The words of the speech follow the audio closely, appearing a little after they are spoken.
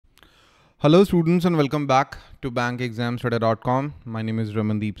Hello students and welcome back to bankexamstudy.com. My name is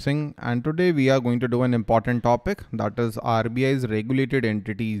Ramandeep Singh and today we are going to do an important topic, that is RBI's regulated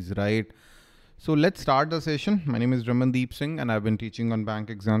entities, right? So let's start the session. My name is Ramandeep Singh and I've been teaching on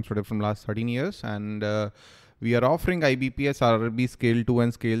bank exam study from last 13 years and we are offering IBPS RRB Scale II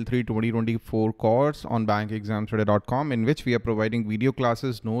and Scale III 2024 course on bankexamstudy.com, in which we are providing video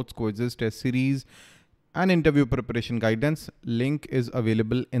classes, notes, quizzes, test series and interview preparation guidance. Link is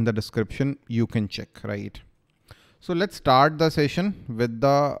available in the description. You can check, right? So let's start the session with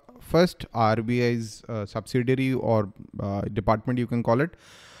the first RBI's subsidiary or department, you can call it.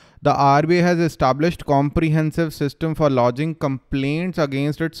 The RBI has established comprehensive system for lodging complaints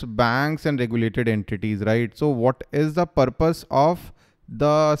against its banks and regulated entities, right? So what is the purpose of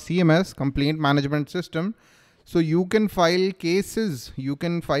the CMS, complaint management system? So you can file cases, you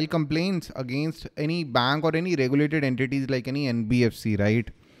can file complaints against any bank or any regulated entities like any NBFC, right?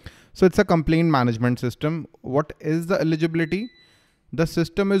 So it's a complaint management system. What is the eligibility? The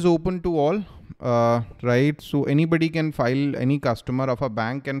system is open to all, right? So anybody can file, any customer of a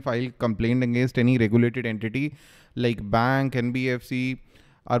bank can file complaint against any regulated entity like bank, NBFC,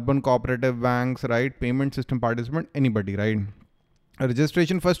 urban cooperative banks, right? Payment system participant, anybody, right?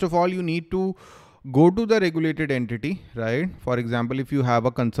 Registration, first of all, you need to go to the regulated entity, right? For example, if you have a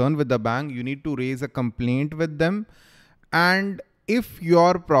concern with the bank, you need to raise a complaint with them. And if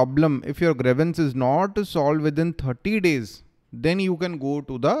your problem, if your grievance is not solved within 30 days, then you can go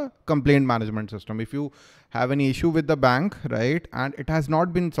to the complaint management system. If you have any issue with the bank, right, and it has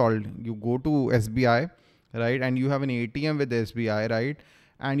not been solved, you go to SBI, right, and you have an ATM with SBI, right,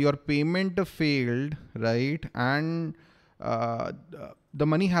 and your payment failed, right, and the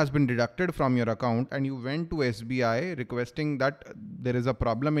money has been deducted from your account and you went to SBI requesting that there is a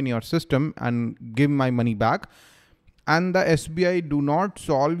problem in your system and give my money back, and the SBI do not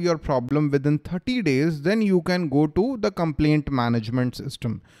solve your problem within 30 days, then you can go to the complaint management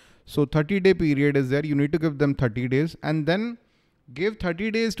system. So 30-day period is there. You need to give them 30 days and then give 30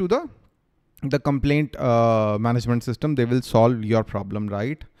 days to the complaint management system. They will solve your problem,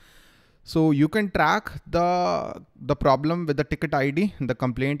 right? So you can track the problem with the ticket ID, the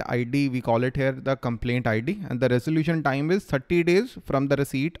complaint ID, we call it here the complaint ID, and the resolution time is 30 days from the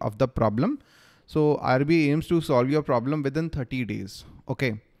receipt of the problem. So RBI aims to solve your problem within 30 days.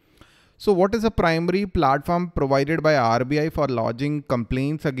 Okay. So what is a primary platform provided by RBI for lodging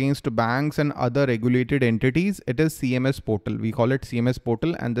complaints against banks and other regulated entities? It is CMS portal. We call it CMS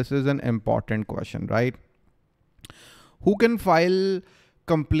portal, and this is an important question, right? Who can file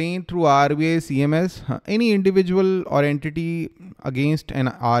complaint through RBI CMS? Any individual or entity against an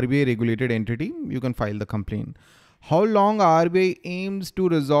RBI regulated entity, you can file the complaint. How long RBI aims to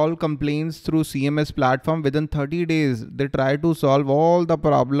resolve complaints through CMS platform? Within 30 days. They try to solve all the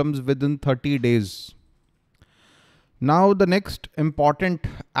problems within 30 days. Now the next important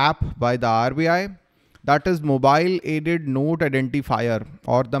app by the RBI, that is mobile aided note identifier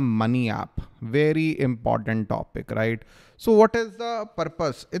or the money app. Very important topic, right? So what is the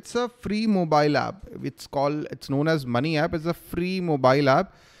purpose? It's a free mobile app. It's known as money app. It's a free mobile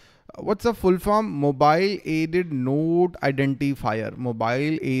app. What's the full form? Mobile aided note identifier.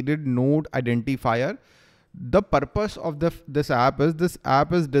 Mobile aided note identifier. The purpose of this app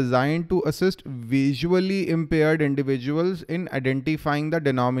is designed to assist visually impaired individuals in identifying the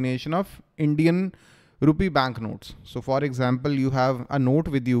denomination of Indian rupee banknotes. So for example, you have a note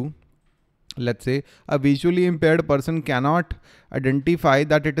with you. Let's say a visually impaired person cannot identify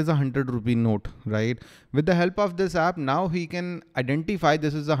that it is a 100 rupee note, right? With the help of this app, now he can identify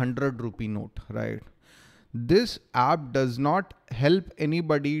this is a 100 rupee note, right? This app does not help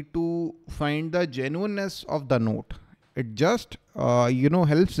anybody to find the genuineness of the note. It just,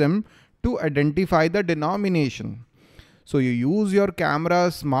 helps them to identify the denomination. So you use your camera,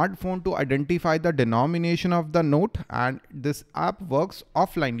 smartphone to identify the denomination of the note, and this app works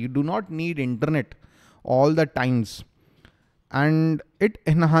offline. You do not need internet all the times, and it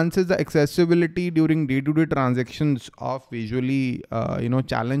enhances the accessibility during day-to-day transactions of visually,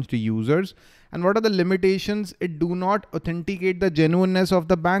 challenged users. And what are the limitations? It do not authenticate the genuineness of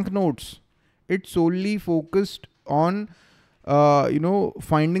the banknotes. It solely focused on,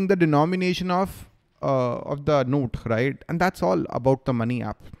 finding the denomination of the note, right? And that's all about the money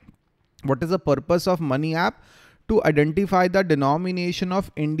app. What is the purpose of money app? To identify the denomination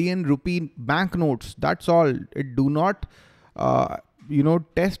of Indian rupee banknotes. That's all. It do not,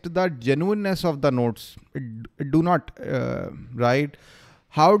 test the genuineness of the notes. It do not, right?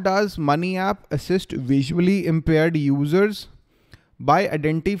 How does money app assist visually impaired users? by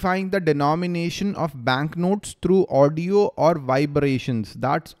identifying the denomination of banknotes through audio or vibrations.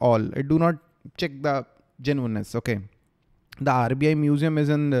 That's all. It do not check the genuineness. Okay. The RBI Museum is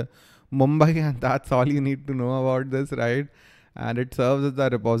in Mumbai, and that's all you need to know about this, right? And it serves as the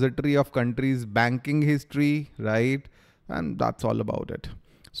repository of country's banking history, right? And that's all about it.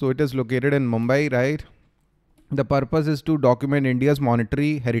 So it is located in Mumbai, right? The purpose is to document India's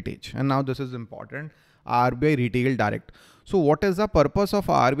monetary heritage. And now this is important. RBI Retail Direct. So what is the purpose of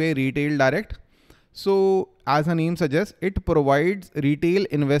RBI Retail Direct? So as the name suggests, it provides retail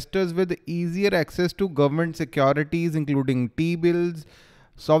investors with easier access to government securities, including T-bills,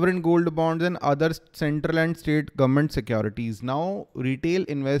 sovereign gold bonds, and other central and state government securities. Now, retail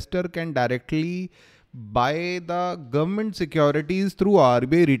investor can directly buy the government securities through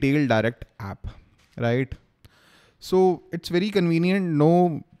RBI Retail Direct app, right? So it's very convenient.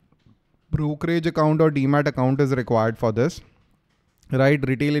 No brokerage account or demat account is required for this, right?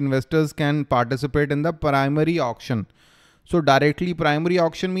 Retail investors can participate in the primary auction. So directly, primary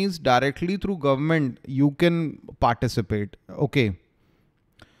auction means directly through government you can participate. Okay.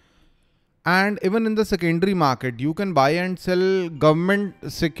 And even in the secondary market, you can buy and sell government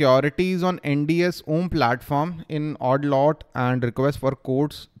securities on NDS own platform in odd lot and request for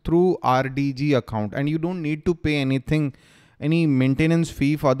quotes through RDG account. And you don't need to pay anything, any maintenance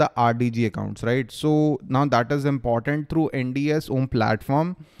fee for the RDG accounts, right? So now that is important. Through NDS own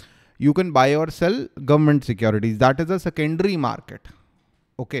platform, you can buy or sell government securities. That is a secondary market.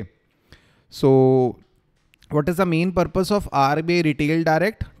 Okay. So what is the main purpose of RBI Retail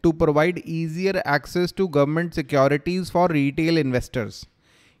Direct? To provide easier access to government securities for retail investors.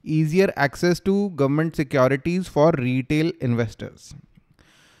 Easier access to government securities for retail investors.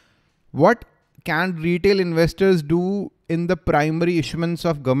 What can retail investors do in the primary issuance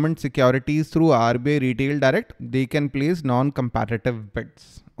of government securities through RBI Retail Direct? They can place non-competitive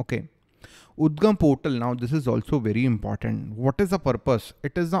bids. Okay. UDGAM Portal. Now this is also very important. What is the purpose?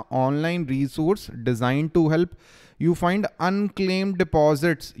 It is an online resource designed to help you find unclaimed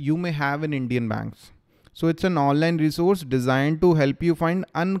deposits you may have in Indian banks. So it's an online resource designed to help you find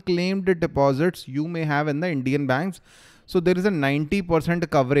unclaimed deposits you may have in the Indian banks. So there is a 90%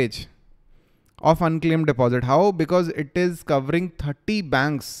 coverage of unclaimed deposit. How? Because it is covering 30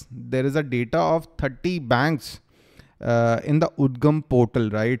 banks. There is a data of 30 banks in the UDGAM portal,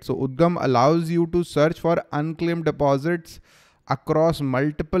 right? So UDGAM allows you to search for unclaimed deposits across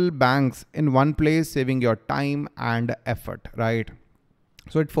multiple banks in one place, saving your time and effort, right?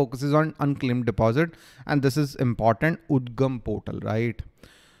 So it focuses on unclaimed deposit, and this is important. UDGAM portal, right?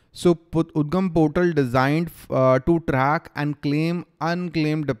 So UDGAM portal designed to track and claim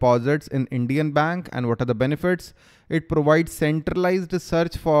unclaimed deposits in Indian bank. And what are the benefits? It provides centralized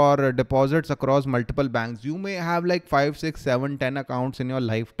search for deposits across multiple banks. You may have like 5, 6, 7, 10 accounts in your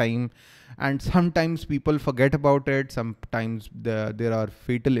lifetime, and sometimes people forget about it. Sometimes there are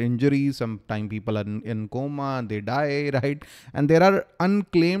fatal injuries. Sometimes people are in coma, they die, right? And there are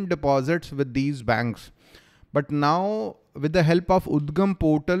unclaimed deposits with these banks. But now with the help of UDGAM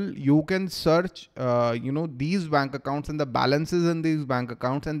portal, you can search, these bank accounts and the balances in these bank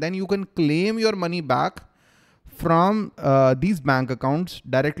accounts, and then you can claim your money back from these bank accounts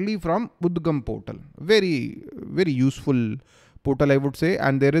directly from UDGAM portal. Very, very useful portal, I would say.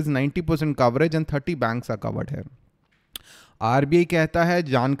 And there is 90% coverage and 30 banks are covered here. RBI Kehta hai,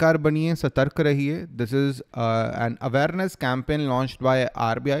 Jaankar Baniye, Satark Rahiye. This is an awareness campaign launched by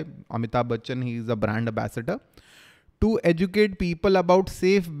RBI. Amitabh Bachchan, he is a brand ambassador, to educate people about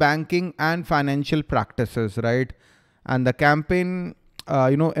safe banking and financial practices, right? And the campaign,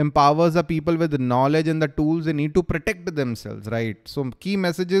 empowers the people with the knowledge and the tools they need to protect themselves, right? So key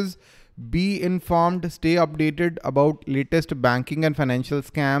messages: be informed, stay updated about latest banking and financial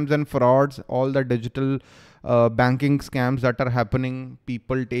scams and frauds, all the digital banking scams that are happening.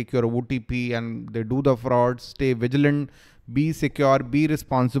 People take your OTP and they do the frauds. Stay vigilant, be secure, be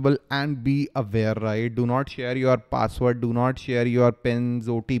responsible, and be aware, right? Do not share your password. Do not share your pins,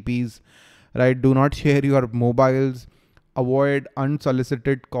 OTPs, right? Do not share your mobiles. Avoid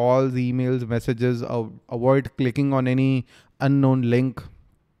unsolicited calls, emails, messages. Avoid clicking on any unknown link,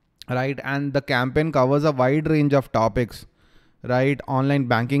 right? And the campaign covers a wide range of topics, right? Online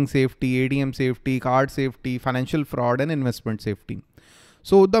banking safety, ATM safety, card safety, financial fraud, and investment safety.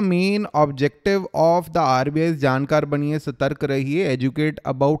 So the main objective of the RBI's Jaankar Baniye, Satark Rahiye: educate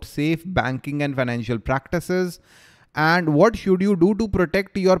about safe banking and financial practices. And what should you do to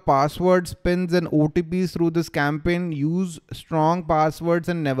protect your passwords, pins, and OTPs through this campaign? Use strong passwords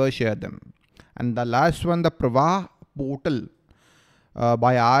and never share them. And the last one, the PRAVAAH portal.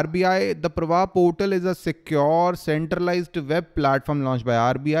 by RBI. The PRAVAAH portal is a secure, centralized web platform launched by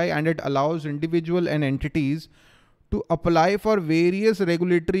RBI, and it allows individuals and entities to apply for various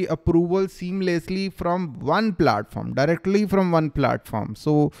regulatory approvals seamlessly from one platform, directly from one platform.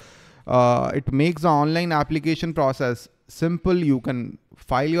 So it makes the online application process simple. You can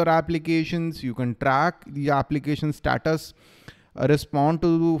file your applications, you can track the application status, respond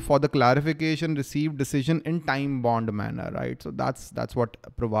to for the clarification, receive decision in time bound manner, right? So that's what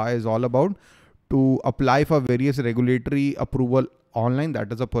PRAVAAH is all about, to apply for various regulatory approval online.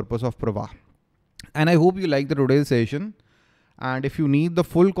 That is the purpose of PRAVAAH. And I hope you like the today's session. And if you need the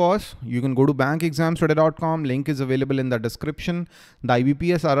full course, you can go to bankexamstoday.com. Link is available in the description. The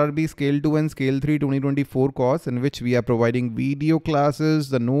IBPS RRB Scale II and Scale III 2024 course, in which we are providing video classes,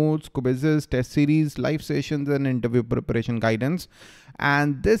 the notes, quizzes, test series, live sessions, and interview preparation guidance.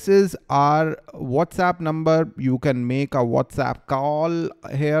 And this is our WhatsApp number. You can make a WhatsApp call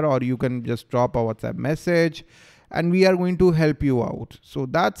here, or you can just drop a WhatsApp message, and we are going to help you out. So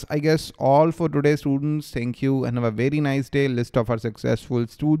that's, I guess, all for today, students. Thank you and have a very nice day. List of our successful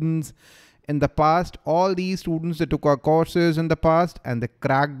students in the past, all these students that took our courses in the past and they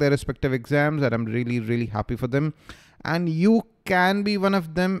cracked their respective exams, and I'm really happy for them. And you can be one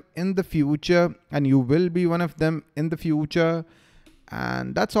of them in the future, and you will be one of them in the future.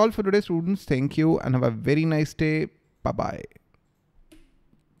 And that's all for today, students. Thank you and have a very nice day. Bye-bye.